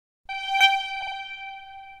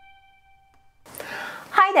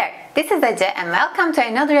This is Ece and welcome to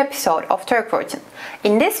another episode of Turk Fortune.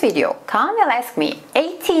 In this video, Kaan will ask me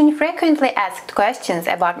 18 frequently asked questions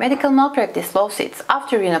about medical malpractice lawsuits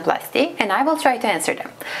after rhinoplasty and I will try to answer them.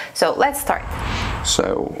 So let's start.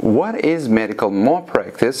 So, what is medical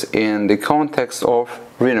malpractice in the context of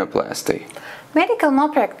rhinoplasty? Medical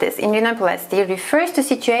malpractice in rhinoplasty refers to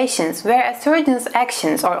situations where a surgeon's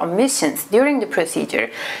actions or omissions during the procedure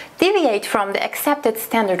deviate from the accepted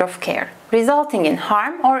standard of care, resulting in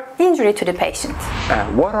harm or injury to the patient.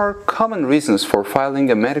 What are common reasons for filing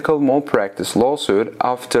a medical malpractice lawsuit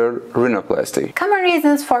after rhinoplasty? Common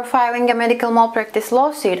reasons for filing a medical malpractice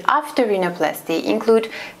lawsuit after rhinoplasty include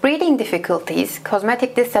breathing difficulties,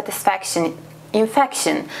 cosmetic dissatisfaction,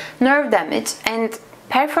 infection, nerve damage, and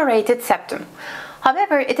perforated septum.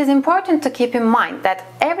 However, it is important to keep in mind that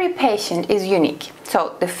every patient is unique.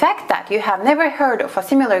 So the fact that you have never heard of a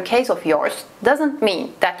similar case of yours doesn't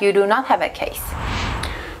mean that you do not have a case.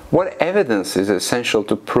 What evidence is essential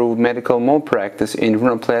to prove medical malpractice in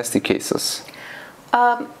rhinoplasty cases?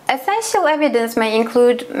 Essential evidence may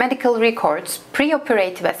include medical records,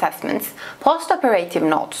 pre-operative assessments, post-operative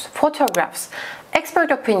notes, photographs,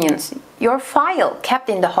 expert opinions, your file kept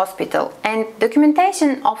in the hospital, and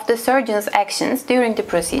documentation of the surgeon's actions during the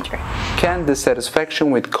procedure. Can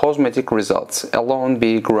dissatisfaction with cosmetic results alone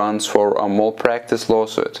be grounds for a malpractice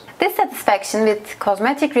lawsuit? Dissatisfaction with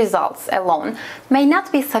cosmetic results alone may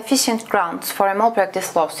not be sufficient grounds for a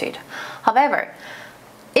malpractice lawsuit. However,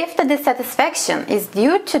 if the dissatisfaction is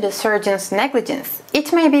due to the surgeon's negligence,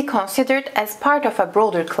 it may be considered as part of a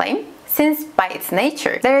broader claim, since by its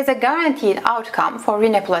nature, there is a guaranteed outcome for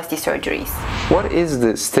rhinoplasty surgeries. What is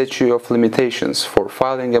the statute of limitations for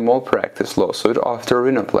filing a malpractice lawsuit after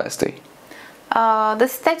rhinoplasty? The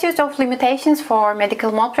statute of limitations for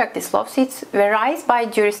medical malpractice lawsuits varies by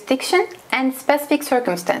jurisdiction and specific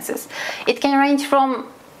circumstances. It can range from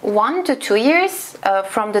 1 to 2 years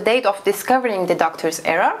from the date of discovering the doctor's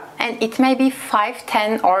error, and it may be 5,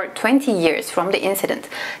 10 or 20 years from the incident,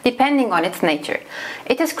 depending on its nature.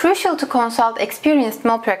 It is crucial to consult experienced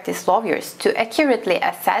malpractice lawyers to accurately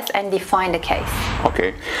assess and define the case.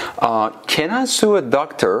 Okay. Can I sue a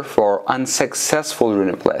doctor for unsuccessful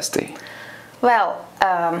rhinoplasty? Well,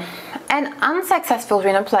 an unsuccessful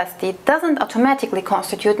rhinoplasty doesn't automatically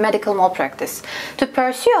constitute medical malpractice. To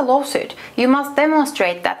pursue a lawsuit, you must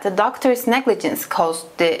demonstrate that the doctor's negligence caused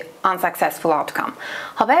the unsuccessful outcome.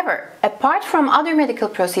 However, apart from other medical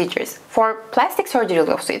procedures, for plastic surgery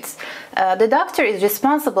lawsuits, the doctor is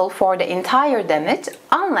responsible for the entire damage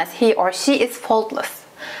unless he or she is faultless.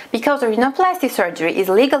 Because a rhinoplasty surgery is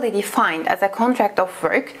legally defined as a contract of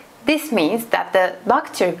work, this means that the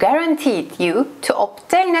doctor guaranteed you to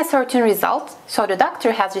obtain a certain result, so the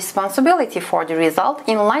doctor has responsibility for the result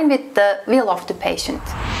in line with the will of the patient.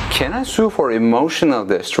 Can I sue for emotional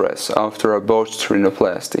distress after a botched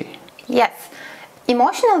rhinoplasty? Yes.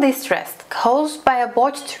 Emotional distress caused by a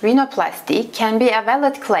botched rhinoplasty can be a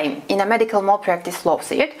valid claim in a medical malpractice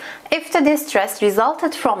lawsuit if the distress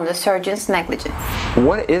resulted from the surgeon's negligence.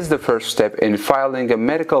 What is the first step in filing a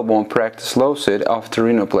medical malpractice lawsuit after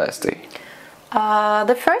rhinoplasty?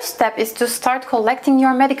 The first step is to start collecting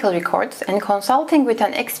your medical records and consulting with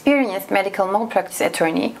an experienced medical malpractice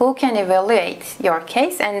attorney who can evaluate your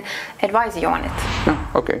case and advise you on it.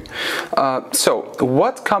 Okay. So,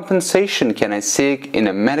 what compensation can I seek in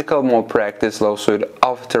a medical malpractice lawsuit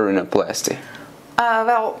after rhinoplasty?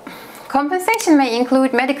 Compensation may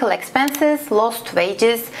include medical expenses, lost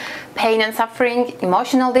wages, pain and suffering,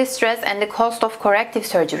 emotional distress, and the cost of corrective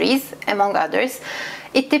surgeries, among others.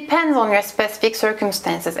 It depends on your specific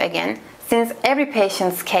circumstances again, since every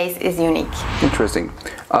patient's case is unique. Interesting.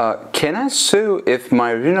 Can I sue if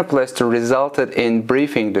my rhinoplasty resulted in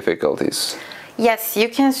breathing difficulties? Yes, you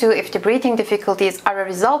can sue if the breathing difficulties are a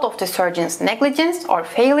result of the surgeon's negligence or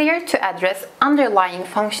failure to address underlying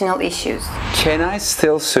functional issues. Can I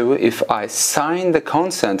still sue if I sign the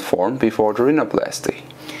consent form before the rhinoplasty?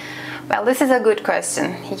 Well, this is a good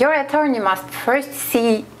question. Your attorney must first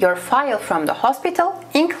see your file from the hospital,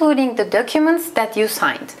 including the documents that you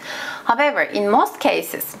signed. However, in most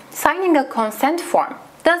cases, signing a consent form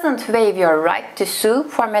doesn't waive your right to sue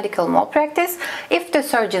for medical malpractice if the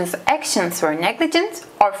surgeon's actions were negligent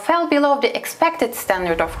or fell below the expected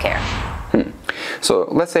standard of care. So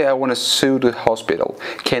let's say I want to sue the hospital.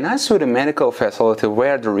 Can I sue the medical facility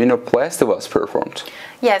where the rhinoplasty was performed?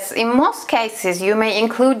 Yes, in most cases you may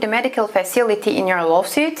include the medical facility in your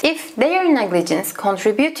lawsuit if their negligence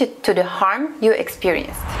contributed to the harm you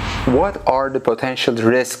experienced. What are the potential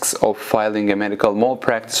risks of filing a medical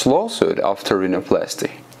malpractice lawsuit after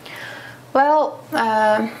rhinoplasty? Well,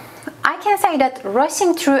 I can say that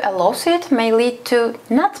rushing through a lawsuit may lead to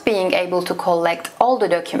not being able to collect all the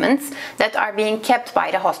documents that are being kept by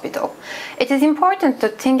the hospital. It is important to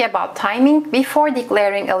think about timing before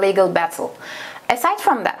declaring a legal battle. Aside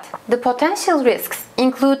from that, the potential risks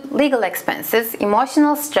include legal expenses,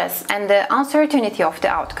 emotional stress, and the uncertainty of the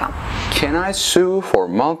outcome. Can I sue for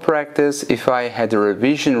malpractice if I had a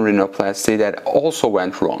revision rhinoplasty that also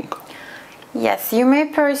went wrong? Yes, you may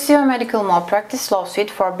pursue a medical malpractice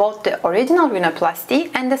lawsuit for both the original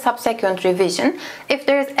rhinoplasty and the subsequent revision if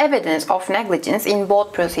there is evidence of negligence in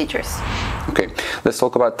both procedures. Okay, let's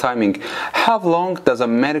talk about timing. How long does a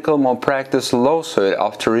medical malpractice lawsuit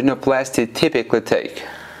after rhinoplasty typically take?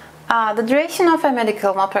 The duration of a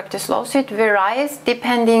medical malpractice lawsuit varies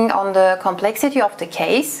depending on the complexity of the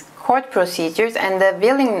case, court procedures, and the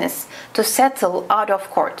willingness to settle out of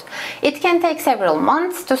court. It can take several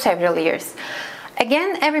months to several years.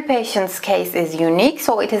 Again, every patient's case is unique,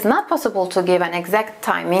 so it is not possible to give an exact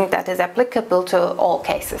timing that is applicable to all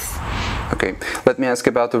cases. Okay, let me ask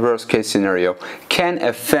about the worst case scenario. Can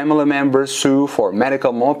a family member sue for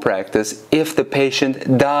medical malpractice if the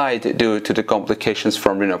patient died due to the complications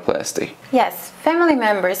from rhinoplasty? Yes, family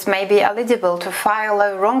members may be eligible to file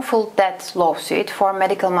a wrongful death lawsuit for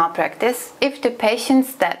medical malpractice if the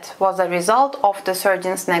patient's death was a result of the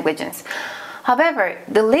surgeon's negligence. However,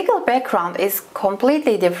 the legal background is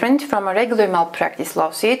completely different from a regular malpractice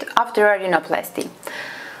lawsuit after a rhinoplasty.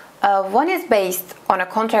 One is based on a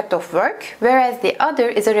contract of work, whereas the other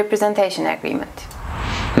is a representation agreement.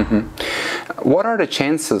 What are the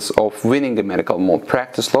chances of winning a medical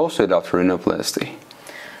malpractice lawsuit after rhinoplasty?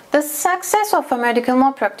 The success of a medical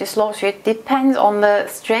malpractice lawsuit depends on the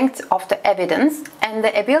strength of the evidence and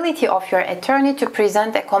the ability of your attorney to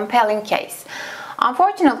present a compelling case.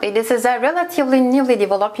 Unfortunately, this is a relatively newly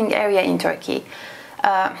developing area in Turkey.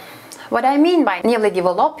 What I mean by newly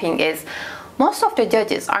developing is most of the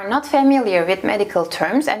judges are not familiar with medical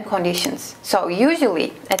terms and conditions, so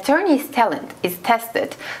usually attorney's talent is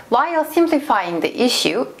tested while simplifying the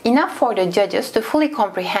issue enough for the judges to fully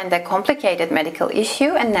comprehend a complicated medical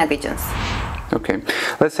issue and negligence. Okay,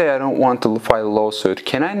 let's say I don't want to file a lawsuit.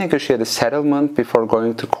 Can I negotiate a settlement before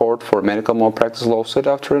going to court for a medical malpractice lawsuit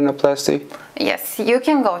after rhinoplasty? Yes, you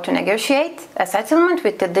can go to negotiate a settlement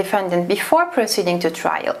with the defendant before proceeding to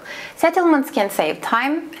trial. Settlements can save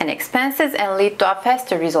time and expenses and lead to a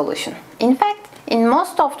faster resolution. In fact, in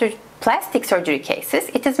most of the plastic surgery cases,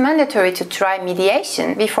 it is mandatory to try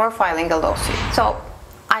mediation before filing a lawsuit. So,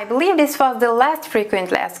 I believe this was the last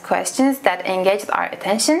frequently asked questions that engaged our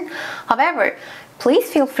attention. However, please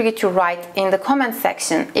feel free to write in the comment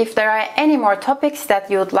section if there are any more topics that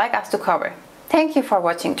you would like us to cover. Thank you for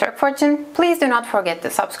watching Turk Fortune. Please do not forget to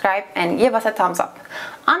subscribe and give us a thumbs up.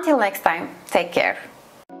 Until next time, take care.